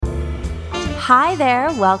Hi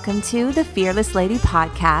there, welcome to the Fearless Lady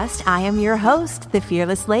podcast. I am your host, the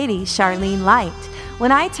Fearless Lady, Charlene Light.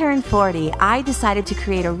 When I turned 40, I decided to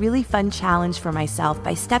create a really fun challenge for myself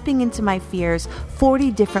by stepping into my fears 40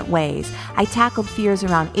 different ways. I tackled fears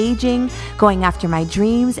around aging, going after my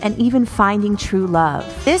dreams, and even finding true love.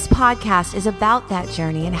 This podcast is about that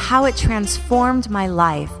journey and how it transformed my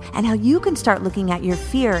life and how you can start looking at your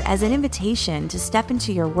fear as an invitation to step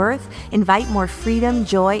into your worth, invite more freedom,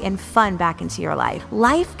 joy, and fun back into your life.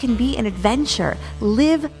 Life can be an adventure.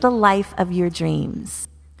 Live the life of your dreams.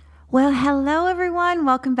 Well, hello everyone.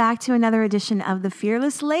 Welcome back to another edition of The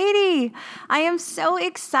Fearless Lady. I am so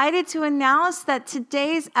excited to announce that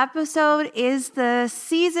today's episode is the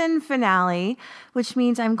season finale, which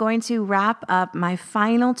means I'm going to wrap up my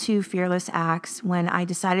final 2 Fearless acts when I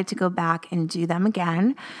decided to go back and do them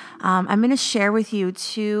again. I'm going to share with you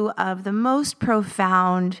 2 of the most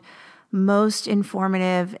profound, most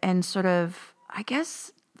informative, and sort of, I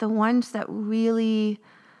guess, the ones that really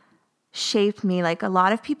shaped me. Like, a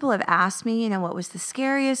lot of people have asked me, what was the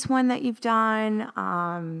scariest one that you've done?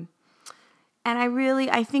 And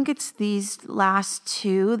I think it's these last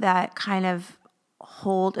 2 that kind of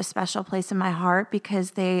hold a special place in my heart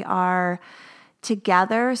because they are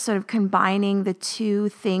together, sort of combining the 2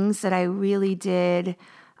 things that I really did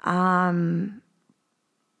have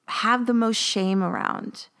the most shame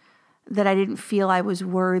around, that I didn't feel I was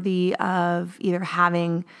worthy of either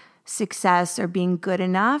having success or being good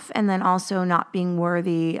enough, and then also not being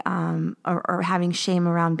worthy or having shame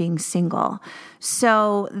around being single.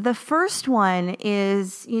 So the first one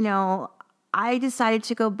is, I decided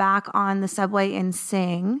to go back on the subway and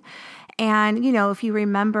sing. And, if you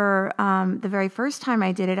remember the very first time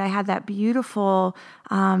I did it, I had that beautiful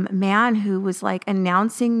man who was like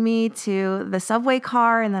announcing me to the subway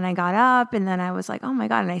car. And then I got up and then I was like, oh my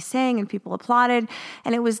God. And I sang and people applauded.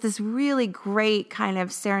 And it was this really great kind of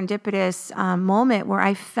serendipitous moment where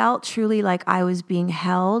I felt truly like I was being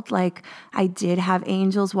held, like I did have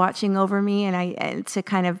angels watching over me, and to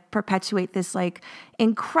kind of perpetuate this like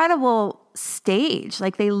incredible stage.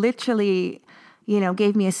 Like they literally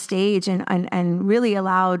gave me a stage and really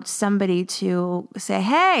allowed somebody to say,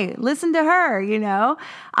 hey, listen to her,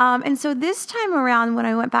 And so this time around, when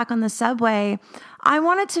I went back on the subway, I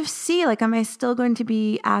wanted to see, like, am I still going to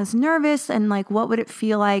be as nervous? And like, what would it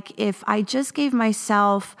feel like if I just gave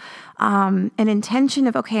myself an intention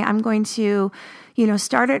of, okay, I'm going to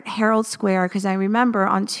start at Herald Square, because I remember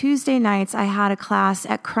on Tuesday nights, I had a class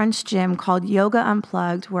at Crunch Gym called Yoga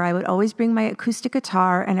Unplugged, where I would always bring my acoustic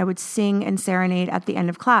guitar and I would sing and serenade at the end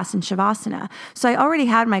of class in Shavasana. So I already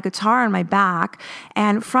had my guitar on my back,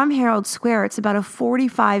 and from Herald Square, it's about a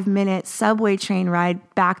 45-minute subway train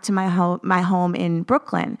ride back to my home in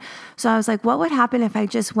Brooklyn. So I was like, what would happen if I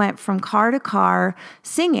just went from car to car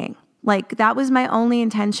singing? Like, that was my only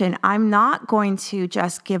intention. I'm not going to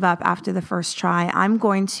just give up after the first try. I'm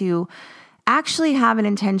going to actually have an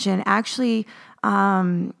intention,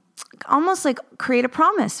 almost like create a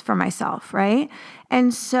promise for myself, right?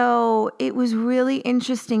 And so it was really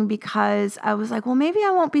interesting because I was like, well, maybe I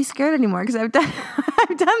won't be scared anymore because I've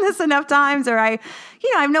done this enough times, or I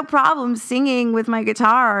have no problem singing with my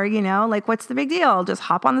guitar, like, what's the big deal? Just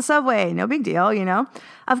hop on the subway, no big deal,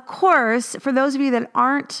 Of course, for those of you that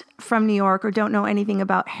aren't from New York or don't know anything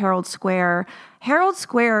about Herald Square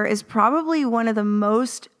is probably one of the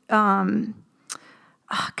most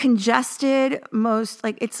congested,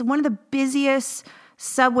 it's one of the busiest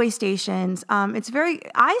subway stations.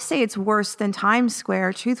 I say it's worse than Times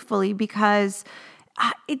Square, truthfully, because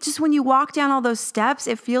it just, when you walk down all those steps,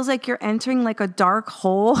 it feels like you're entering like a dark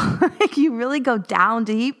hole. Like you really go down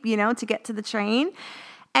deep, to get to the train.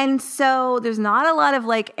 And so there's not a lot of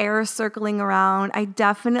like air circling around. I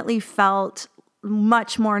definitely felt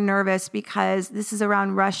much more nervous because this is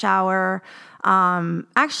around rush hour.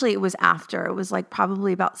 Actually, it was after. It was like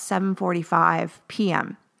probably about 7:45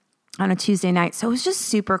 p.m. on a Tuesday night. So it was just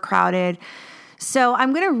super crowded. So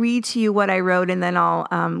I'm going to read to you what I wrote and then I'll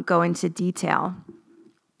go into detail.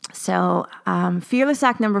 So Fearless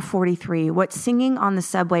Act number 43, what singing on the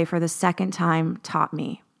subway for the second time taught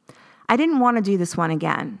me. I didn't want to do this one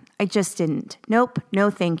again. I just didn't. Nope, no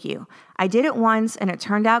thank you. I did it once and it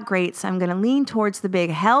turned out great, so I'm going to lean towards the big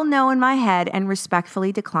hell no in my head and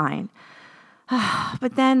respectfully decline.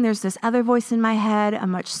 But then there's this other voice in my head, a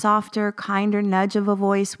much softer, kinder nudge of a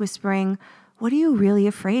voice whispering, what are you really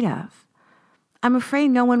afraid of? I'm afraid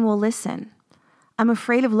no one will listen. I'm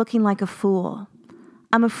afraid of looking like a fool.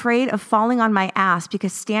 I'm afraid of falling on my ass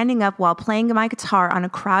because standing up while playing my guitar on a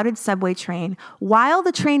crowded subway train while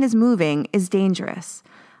the train is moving is dangerous.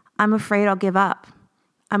 I'm afraid I'll give up.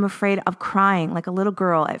 I'm afraid of crying like a little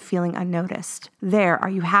girl at feeling unnoticed. There, are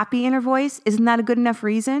you happy, inner voice? Isn't that a good enough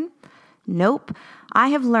reason? Nope. I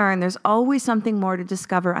have learned there's always something more to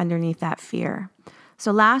discover underneath that fear.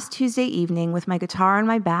 So last Tuesday evening, with my guitar on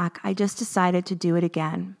my back, I just decided to do it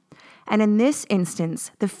again. And in this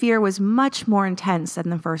instance, the fear was much more intense than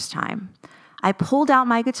the first time. I pulled out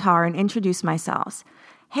my guitar and introduced myself.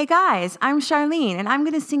 Hey guys, I'm Charlene, and I'm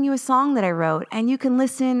going to sing you a song that I wrote, and you can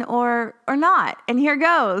listen or not. And here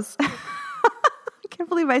goes. I can't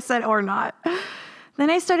believe I said or not. Then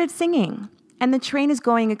I started singing, and the train is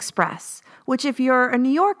going express, which if you're a New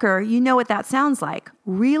Yorker, you know what that sounds like.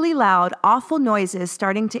 Really loud, awful noises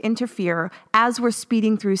starting to interfere as we're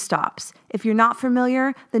speeding through stops. If you're not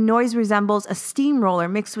familiar, the noise resembles a steamroller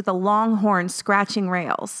mixed with a long horn scratching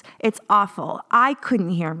rails. It's awful. I couldn't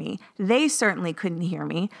hear me. They certainly couldn't hear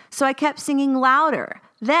me, so I kept singing louder.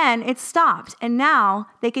 Then it stopped, and now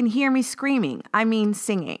they can hear me singing.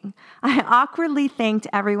 I awkwardly thanked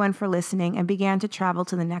everyone for listening and began to travel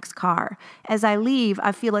to the next car. As I leave,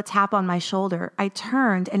 I feel a tap on my shoulder. I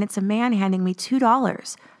turned, and it's a man handing me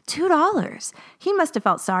 $2. $2. He must have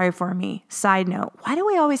felt sorry for me. Side note, why do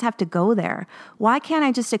we always have to go there? Why can't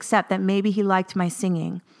I just accept that maybe he liked my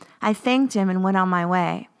singing? I thanked him and went on my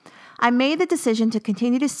way. I made the decision to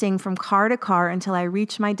continue to sing from car to car until I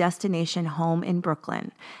reached my destination home in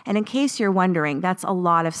Brooklyn. And in case you're wondering, that's a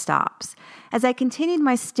lot of stops. As I continued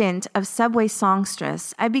my stint of subway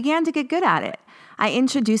songstress, I began to get good at it. I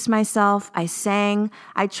introduced myself, I sang,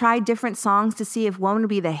 I tried different songs to see if one would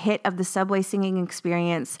be the hit of the subway singing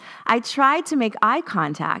experience. I tried to make eye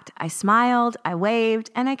contact. I smiled, I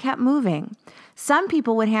waved, and I kept moving. Some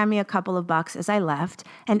people would hand me a couple of bucks as I left,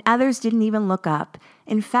 and others didn't even look up.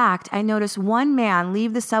 In fact, I noticed one man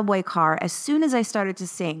leave the subway car as soon as I started to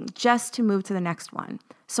sing, just to move to the next one.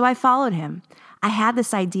 So I followed him. I had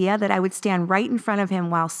this idea that I would stand right in front of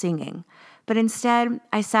him while singing. But instead,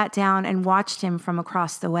 I sat down and watched him from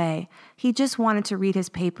across the way. He just wanted to read his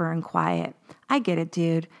paper in quiet. I get it,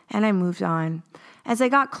 dude, and I moved on. As I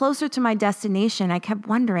got closer to my destination, I kept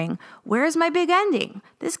wondering, where's my big ending?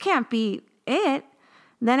 This can't be it.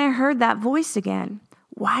 Then I heard that voice again.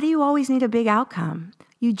 Why do you always need a big outcome?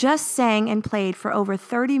 You just sang and played for over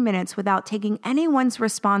 30 minutes without taking anyone's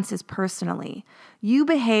responses personally. You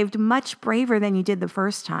behaved much braver than you did the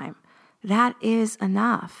first time. That is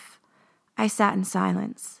enough. I sat in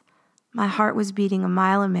silence. My heart was beating a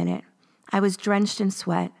mile a minute. I was drenched in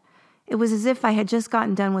sweat. It was as if I had just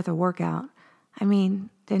gotten done with a workout. Didn't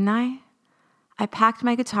I? I packed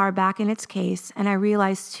my guitar back in its case, and I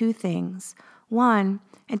realized two things. One,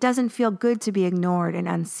 it doesn't feel good to be ignored and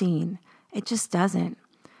unseen. It just doesn't.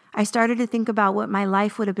 I started to think about what my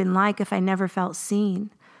life would have been like if I never felt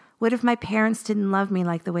seen. What if my parents didn't love me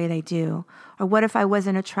like the way they do? Or what if I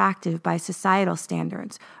wasn't attractive by societal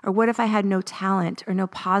standards? Or what if I had no talent or no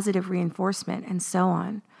positive reinforcement, and so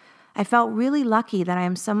on? I felt really lucky that I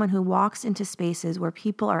am someone who walks into spaces where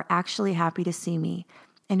people are actually happy to see me.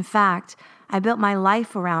 In fact, I built my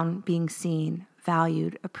life around being seen,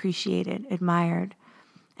 valued, appreciated, admired.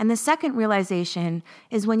 And the second realization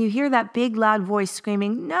is when you hear that big, loud voice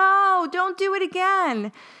screaming, "No, don't do it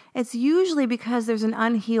again." It's usually because there's an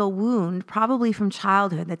unhealed wound, probably from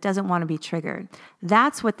childhood, that doesn't want to be triggered.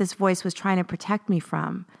 That's what this voice was trying to protect me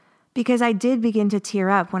from. Because I did begin to tear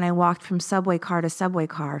up when I walked from subway car to subway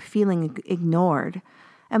car, feeling ignored.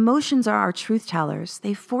 Emotions are our truth tellers.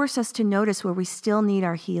 They force us to notice where we still need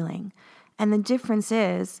our healing. And the difference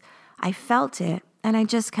is, I felt it, and I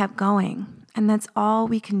just kept going. And that's all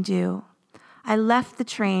we can do. I left the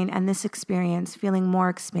train and this experience feeling more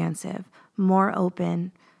expansive, more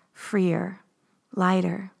open, freer,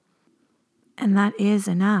 lighter. And that is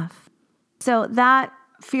enough. So that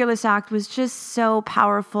fearless act was just so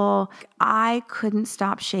powerful. I couldn't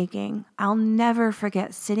stop shaking. I'll never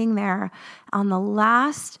forget sitting there on the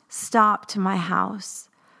last stop to my house,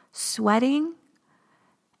 sweating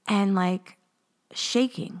and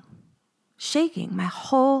shaking. My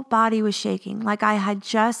whole body was shaking, like I had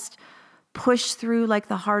just pushed through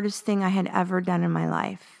the hardest thing I had ever done in my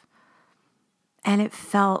life. And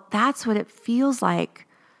that's what it feels like.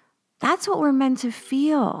 That's what we're meant to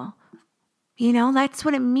feel. That's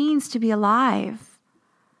what it means to be alive.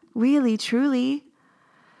 Really, truly.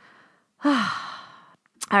 All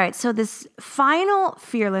right, so this final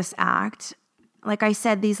fearless act, like I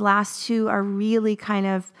said, these last two are really kind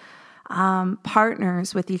of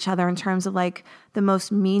partners with each other in terms of the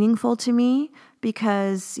most meaningful to me,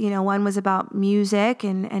 because, one was about music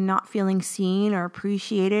and not feeling seen or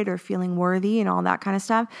appreciated or feeling worthy and all that kind of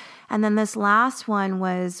stuff. And then this last one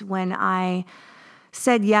was when I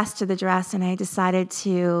said yes to the dress, and I decided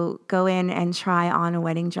to go in and try on a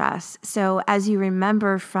wedding dress. So as you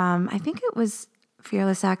remember from, I think it was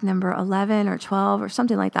Fearless Act number 11 or 12 or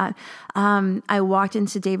something like that, I walked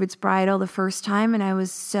into David's Bridal the first time and I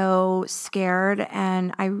was so scared,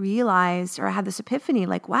 and I realized, or I had this epiphany,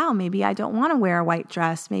 like, wow, maybe I don't want to wear a white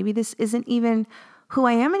dress. Maybe this isn't even who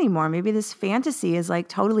I am anymore. Maybe this fantasy is like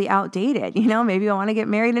totally outdated. Maybe I want to get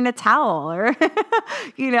married in a towel or,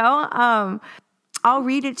 I'll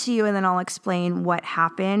read it to you and then I'll explain what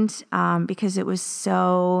happened because it was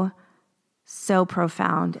so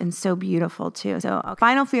profound and so beautiful too. So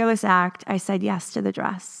final Fearless Act, I said yes to the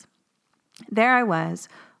dress. There I was,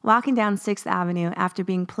 walking down 6th Avenue after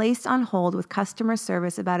being placed on hold with customer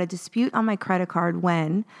service about a dispute on my credit card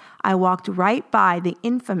when I walked right by the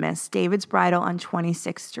infamous David's Bridal on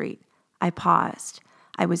 26th Street. I paused.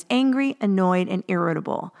 I was angry, annoyed, and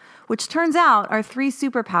irritable, which turns out are 3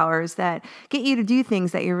 superpowers that get you to do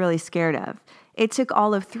things that you're really scared of. It took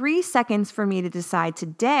all of 3 seconds for me to decide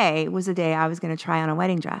today was the day I was going to try on a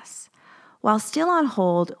wedding dress. While still on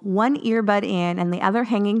hold, one earbud in and the other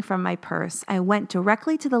hanging from my purse, I went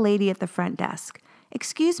directly to the lady at the front desk.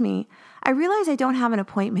 "Excuse me, I realize I don't have an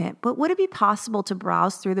appointment, but would it be possible to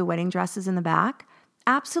browse through the wedding dresses in the back?"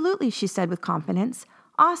 "Absolutely," she said with confidence.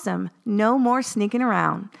 "Awesome. No more sneaking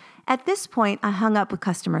around." At this point, I hung up with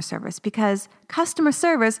customer service because customer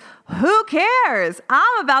service, who cares?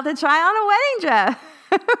 I'm about to try on a wedding dress.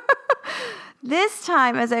 This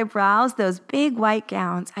time, as I browsed those big white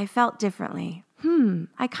gowns, I felt differently.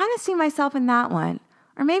 I kind of see myself in that one,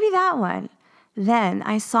 or maybe that one. Then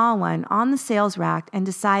I saw one on the sales rack and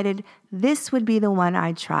decided this would be the one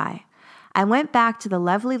I'd try. I went back to the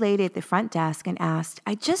lovely lady at the front desk and asked,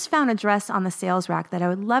 "I just found a dress on the sales rack that I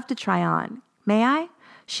would love to try on. May I?"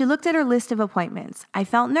 She looked at her list of appointments. I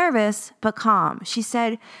felt nervous, but calm. She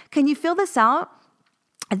said, "Can you fill this out?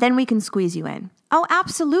 And then we can squeeze you in." "Oh,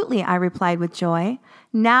 absolutely," I replied with joy.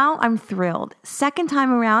 Now I'm thrilled. Second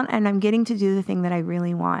time around, and I'm getting to do the thing that I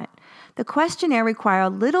really want. The questionnaire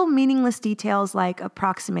required little meaningless details like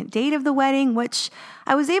approximate date of the wedding, which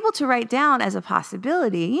I was able to write down as a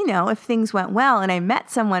possibility, if things went well and I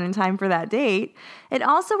met someone in time for that date. It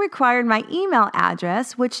also required my email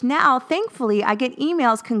address, which now, thankfully, I get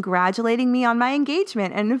emails congratulating me on my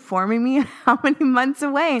engagement and informing me how many months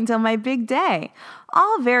away until my big day.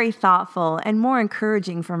 All very thoughtful and more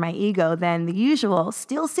encouraging for my ego than the usual,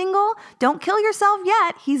 "Still single? Don't kill yourself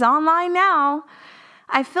yet. He's online now."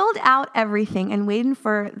 I filled out everything and waited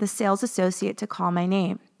for the sales associate to call my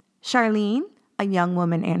name. "Charlene," a young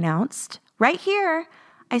woman announced. "Right here."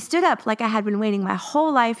 I stood up like I had been waiting my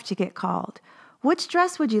whole life to get called. "Which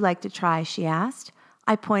dress would you like to try?" she asked.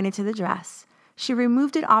 I pointed to the dress. She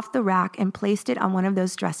removed it off the rack and placed it on one of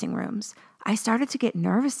those dressing rooms. I started to get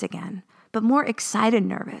nervous again, but more excited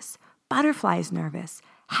nervous, butterflies nervous,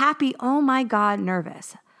 happy, oh my God,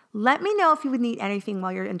 nervous. "Let me know if you would need anything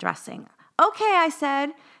while you're undressing." "Okay," I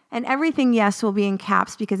said, and everything yes will be in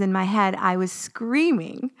caps because in my head I was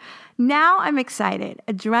screaming. Now I'm excited.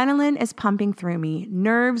 Adrenaline is pumping through me,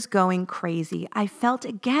 nerves going crazy. I felt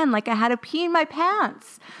again like I had to pee in my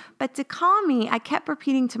pants. But to calm me, I kept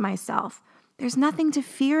repeating to myself, there's nothing to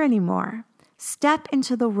fear anymore. Step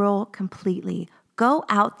into the role completely. Go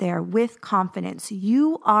out there with confidence.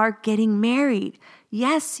 You are getting married.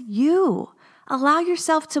 Yes, you. Allow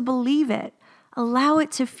yourself to believe it. Allow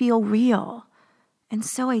it to feel real. And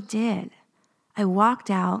so I did. I walked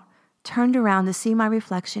out, turned around to see my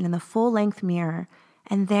reflection in the full-length mirror,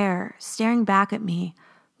 and there, staring back at me,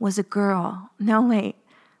 was a girl. No, wait,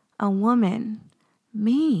 a woman.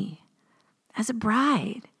 Me. As a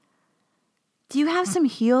bride. "Do you have some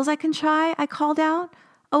heels I can try?" I called out.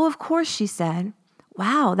 "Oh, of course," she said.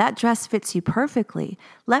 "Wow, that dress fits you perfectly.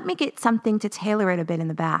 Let me get something to tailor it a bit in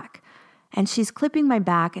the back." And she's clipping my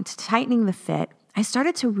back and tightening the fit. I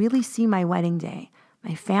started to really see my wedding day.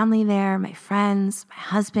 My family there, my friends, my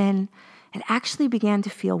husband. It actually began to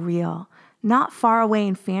feel real. Not far away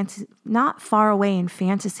in fantasy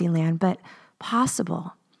land, but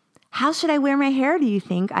possible. "How should I wear my hair, do you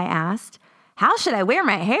think?" I asked. "How should I wear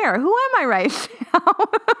my hair? Who am I right now?"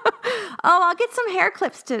 "Oh, I'll get some hair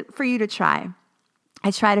clips for you to try."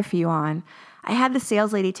 I tried a few on. I had the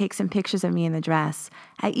sales lady take some pictures of me in the dress.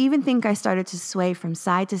 I even think I started to sway from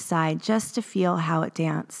side to side just to feel how it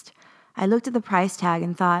danced. I looked at the price tag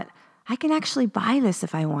and thought, I can actually buy this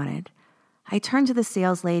if I wanted. I turned to the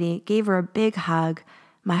sales lady, gave her a big hug.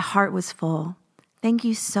 My heart was full. "Thank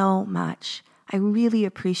you so much. I really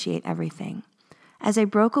appreciate everything." As I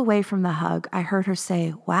broke away from the hug, I heard her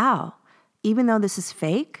say, "Wow, even though this is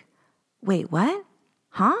fake?" Wait, what?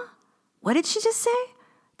 Huh? What did she just say?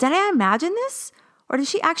 Did I imagine this? Or did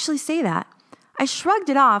she actually say that? I shrugged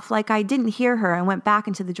it off like I didn't hear her and went back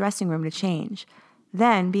into the dressing room to change.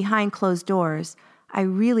 Then, behind closed doors, I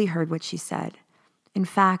really heard what she said. In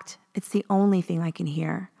fact, it's the only thing I can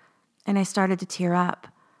hear. And I started to tear up.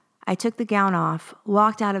 I took the gown off,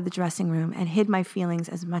 walked out of the dressing room, and hid my feelings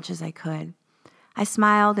as much as I could. I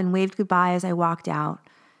smiled and waved goodbye as I walked out.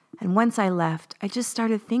 And once I left, I just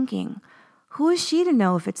started thinking, who is she to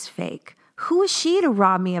know if it's fake? Who is she to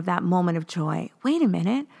rob me of that moment of joy? Wait a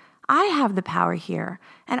minute. I have the power here,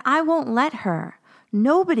 and I won't let her.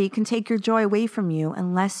 Nobody can take your joy away from you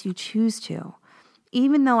unless you choose to.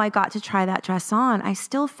 Even though I got to try that dress on, I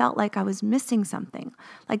still felt like I was missing something,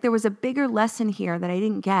 like there was a bigger lesson here that I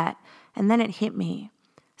didn't get, and then it hit me.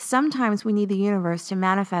 Sometimes we need the universe to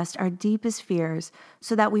manifest our deepest fears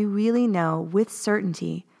so that we really know with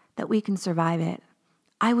certainty that we can survive it.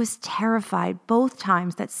 I was terrified both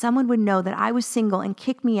times that someone would know that I was single and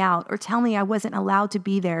kick me out or tell me I wasn't allowed to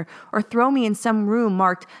be there or throw me in some room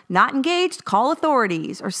marked "not engaged, call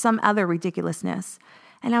authorities" or some other ridiculousness.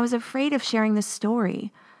 And I was afraid of sharing this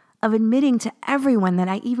story, of admitting to everyone that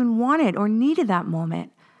I even wanted or needed that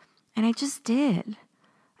moment. And I just did.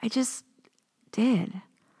 I just did.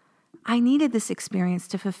 I needed this experience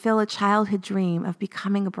to fulfill a childhood dream of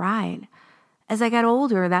becoming a bride. As I got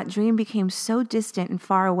older, that dream became so distant and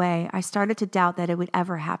far away, I started to doubt that it would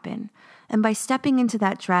ever happen. And by stepping into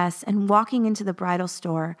that dress and walking into the bridal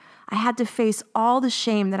store, I had to face all the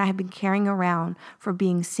shame that I had been carrying around for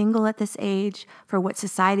being single at this age, for what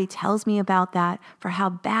society tells me about that, for how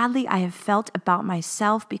badly I have felt about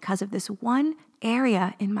myself because of this one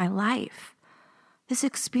area in my life. This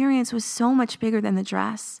experience was so much bigger than the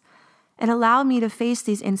dress. It allowed me to face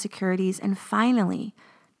these insecurities and finally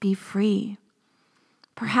be free.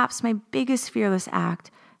 Perhaps my biggest fearless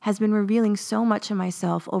act has been revealing so much of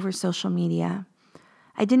myself over social media.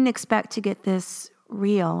 I didn't expect to get this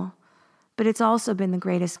real, but it's also been the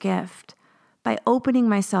greatest gift. By opening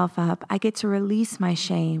myself up, I get to release my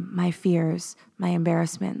shame, my fears, my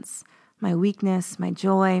embarrassments, my weakness, my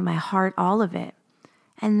joy, my heart, all of it.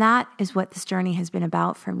 And that is what this journey has been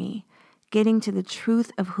about for me, getting to the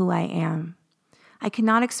truth of who I am. I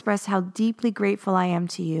cannot express how deeply grateful I am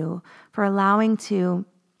to you for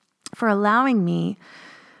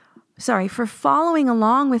following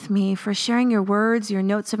along with me, for sharing your words, your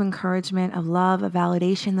notes of encouragement, of love, of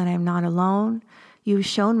validation that I'm not alone. You've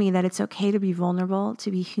shown me that it's okay to be vulnerable,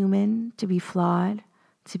 to be human, to be flawed,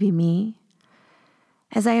 to be me.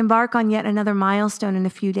 As I embark on yet another milestone in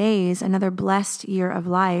a few days, another blessed year of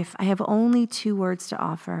life, I have only 2 words to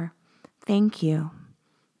offer. Thank you.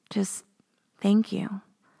 Just thank you.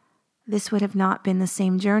 This would have not been the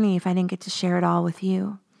same journey if I didn't get to share it all with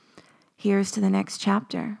you. Here's to the next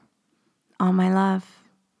chapter. All my love,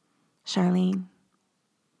 Charlene.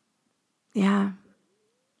 Yeah.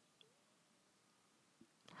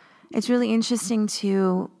 It's really interesting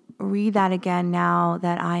to read that again now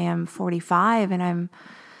that I am 45 and I'm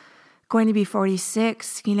going to be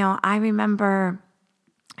 46. I remember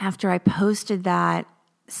after I posted that,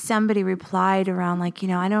 somebody replied around I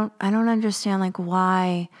don't understand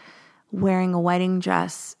why wearing a wedding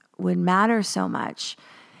dress would matter so much.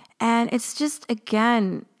 And it's just,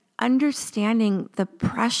 again, understanding the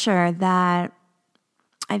pressure that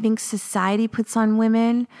I think society puts on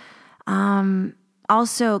women,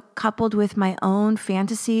 also coupled with my own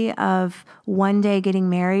fantasy of one day getting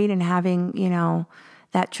married and having,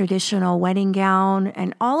 that traditional wedding gown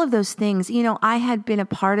and all of those things. I had been a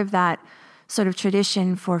part of that sort of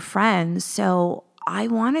tradition for friends. So I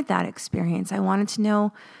wanted that experience. I wanted to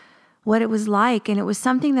know what it was like. And it was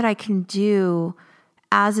something that I can do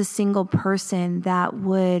as a single person that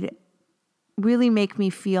would really make me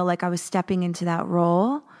feel like I was stepping into that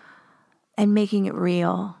role and making it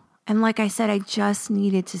real. And like I said, I just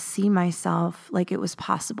needed to see myself like it was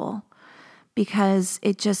possible, because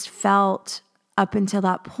it just felt up until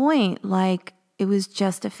that point like it was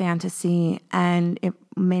just a fantasy and it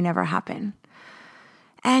may never happen.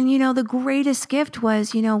 And, the greatest gift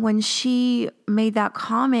was, when she made that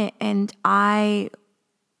comment and I,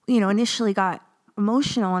 initially got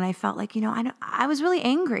emotional and I felt like, I was really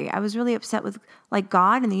angry. I was really upset with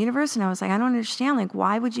God and the universe. And I was like, I don't understand.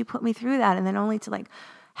 Why would you put me through that? And then only to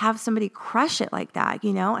have somebody crush it like that,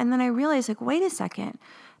 And then I realized wait a second,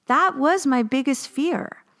 that was my biggest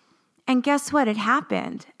fear. And guess what? It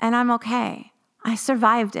happened and I'm okay. I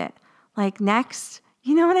survived it. Next,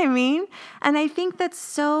 you know what I mean? And I think that's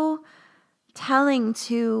so telling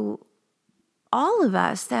to all of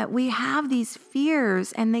us, that we have these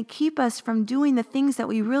fears and they keep us from doing the things that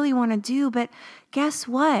we really want to do. But guess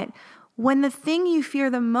what? When the thing you fear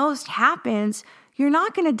the most happens, you're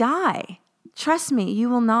not going to die. Trust me, you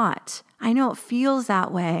will not. I know it feels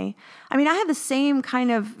that way. I mean, I had the same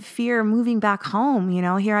kind of fear moving back home.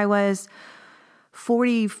 Here I was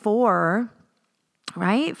 44,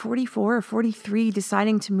 right? 44 or 43,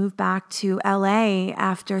 deciding to move back to LA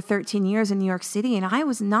after 13 years in New York City. And I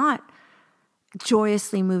was not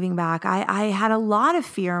joyously moving back. I had a lot of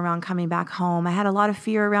fear around coming back home. I had a lot of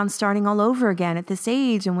fear around starting all over again at this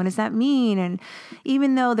age. And what does that mean? And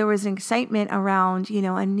even though there was an excitement around,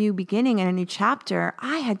 a new beginning and a new chapter,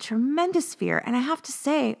 I had tremendous fear. And I have to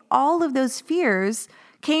say, all of those fears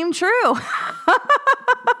came true.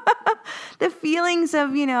 The feelings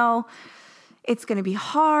of, it's going to be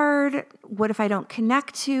hard. What if I don't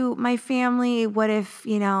connect to my family? What if,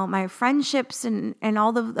 my friendships and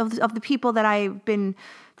all of the people that I've been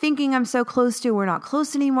thinking I'm so close to, we're not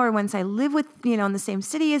close anymore once I live with, in the same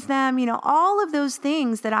city as them, all of those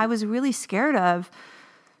things that I was really scared of.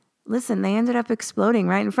 Listen, they ended up exploding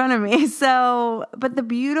right in front of me. So, but the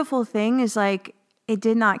beautiful thing is it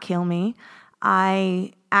did not kill me.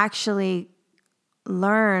 I actually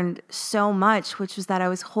learned so much, which was that I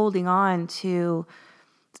was holding on to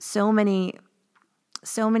so many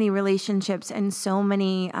relationships and so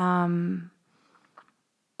many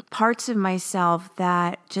parts of myself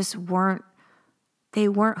that just weren't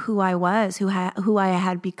who I was, who I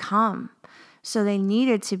had become. So they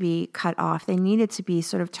needed to be cut off. They needed to be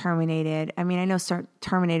sort of terminated. I mean, I know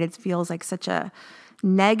terminated feels like such a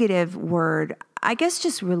negative word. I guess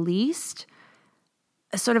just released.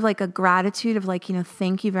 Sort of like a gratitude of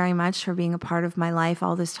thank you very much for being a part of my life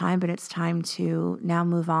all this time, but it's time to now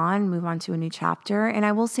move on to a new chapter. And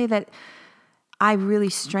I will say that I really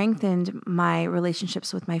strengthened my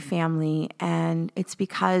relationships with my family, and it's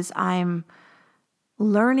because I'm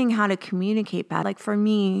learning how to communicate better. Like for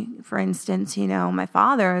me, for instance, my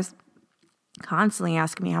father is constantly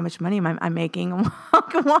asking me how much money I'm making and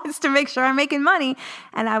wants to make sure I'm making money.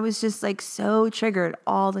 And I was just so triggered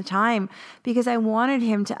all the time because I wanted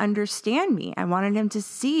him to understand me. I wanted him to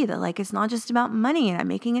see that it's not just about money and I'm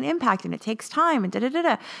making an impact and it takes time and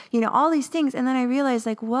all these things. And then I realized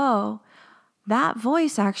whoa, that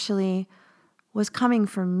voice actually was coming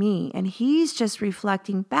from me. And he's just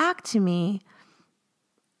reflecting back to me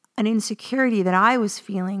an insecurity that I was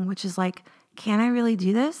feeling, which is can I really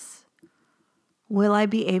do this? Will I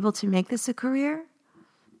be able to make this a career?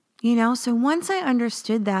 So once I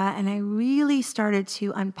understood that and I really started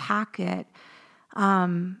to unpack it,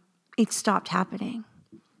 it stopped happening.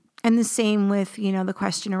 And the same with, the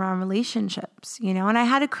question around relationships, and I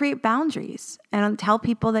had to create boundaries and tell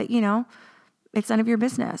people that, it's none of your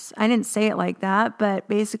business. I didn't say it like that, but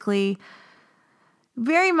basically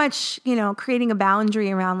very much, creating a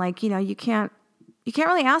boundary around you can't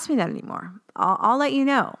really ask me that anymore. I'll let you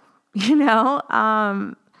know.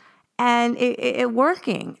 And it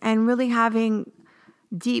working and really having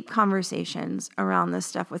deep conversations around this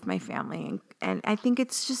stuff with my family. And I think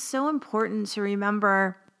it's just so important to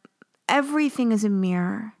remember everything is a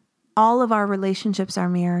mirror. All of our relationships are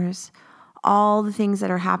mirrors. All the things that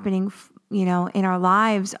are happening, in our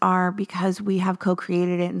lives are because we have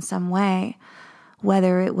co-created it in some way,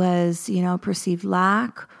 whether it was, perceived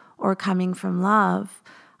lack or coming from love.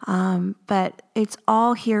 But it's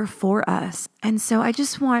all here for us. And so I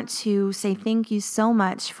just want to say thank you so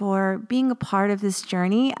much for being a part of this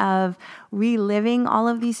journey of reliving all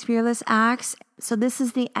of these fearless acts. So this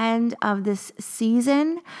is the end of this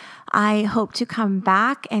season. I hope to come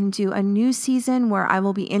back and do a new season where I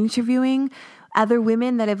will be interviewing other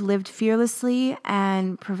women that have lived fearlessly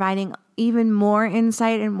and providing even more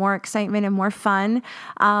insight and more excitement and more fun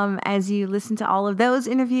as you listen to all of those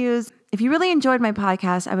interviews. If you really enjoyed my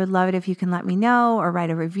podcast, I would love it if you can let me know or write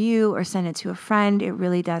a review or send it to a friend. It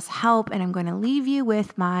really does help. And I'm going to leave you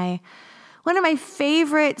with one of my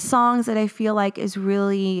favorite songs that I feel like is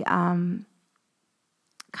really kind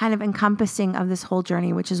of encompassing of this whole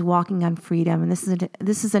journey, which is Walking on Freedom. And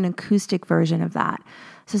this is an acoustic version of that.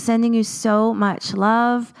 So sending you so much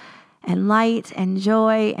love and light and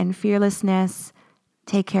joy and fearlessness.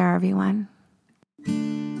 Take care, everyone.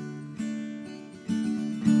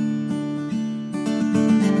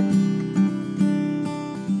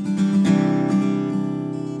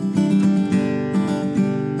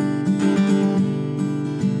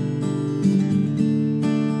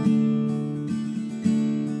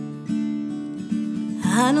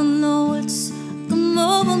 I don't know what's come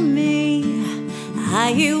over me.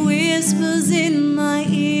 I hear whispers in my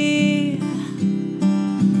ear,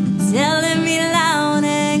 telling me loud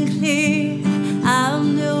and clear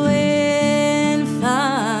I'm doing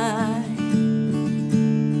fine.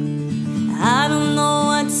 I don't know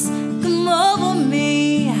what's come over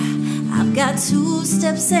me. I've got to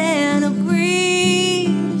steps and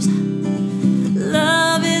agrees.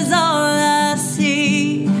 Love is all I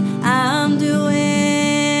see. I'm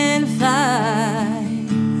doing fine.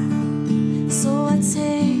 So I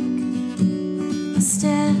take a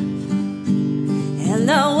step and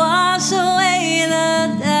I wash away the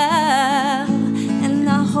doubt, and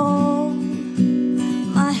I hold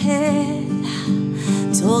my head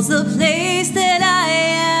towards the place that I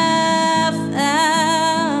have found.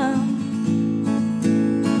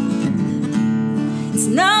 It's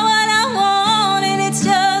not what I want, and it's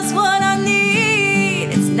just what I need.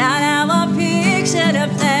 It's not how I pictured or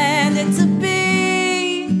planned it to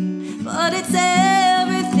be, but it's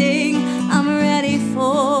everything I'm ready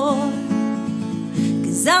for.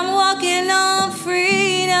 'Cause I'm walking on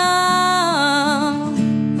freedom.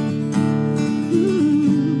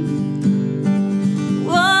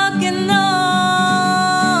 Walking on.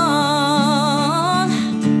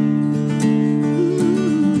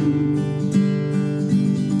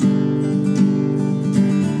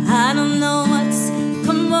 I don't know what's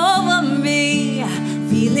come over me,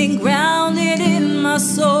 feeling grounded in my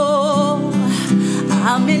soul.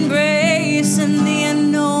 I'm embracing the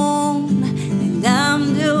unknown, and I'm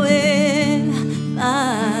doing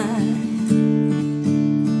fine.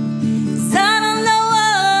 'Cause I don't know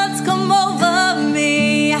what's come over me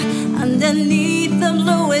underneath the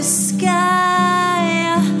bluest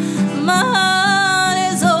sky. My heart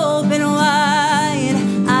is open wide.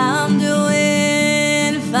 I'm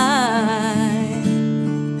doing fine.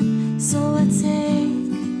 So I take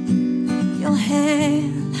your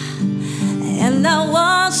hand and I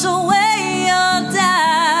wash away your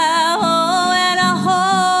doubt, and I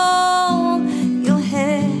hold your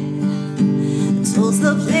head towards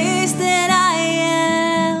the place that I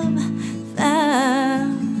am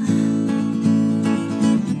found.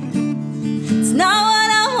 It's not what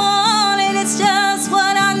I want, and it's just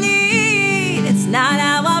what I need. It's not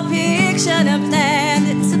how I pictured or planned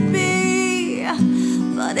it to be,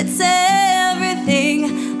 but it's everything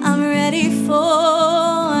I'm ready for.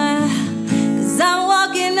 'Cause I'm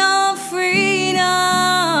walking on freedom.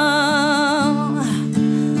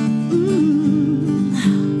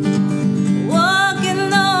 Walking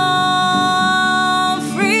on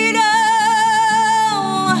freedom.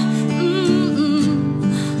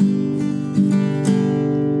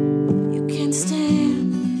 You can stand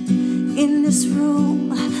in this room,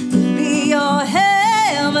 could be your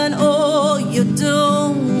heaven or your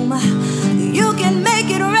doom. You can make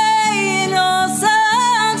it rain or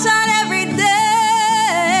sunshine every day.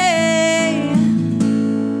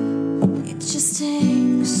 It just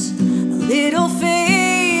takes a little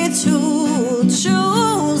faith to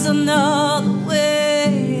choose another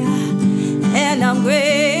way, and I'm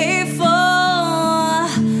grateful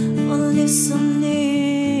for listening.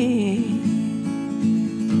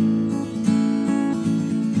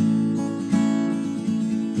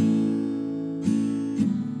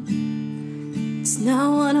 It's not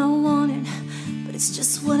what I wanted, but it's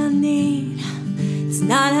just what I need. It's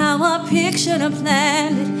not how I pictured or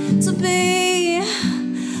planned it to be,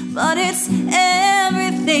 but it's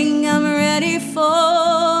everything I'm ready for.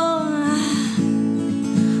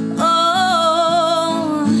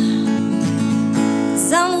 Oh,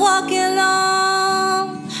 'cause I'm walking on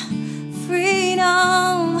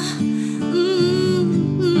freedom.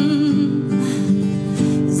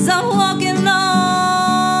 'Cause I'm walking on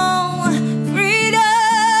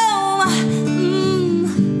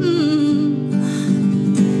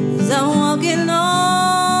I'm walking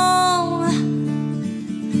on,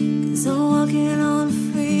 'cause I'm walking on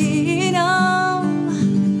freedom.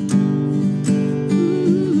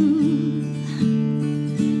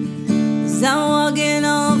 'Cause I'm walking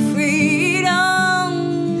on freedom.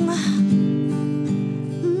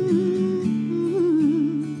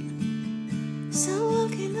 'Cause I'm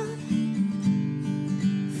walking on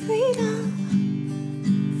freedom,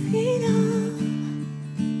 freedom.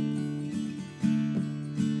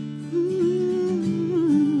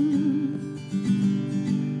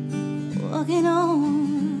 Walking on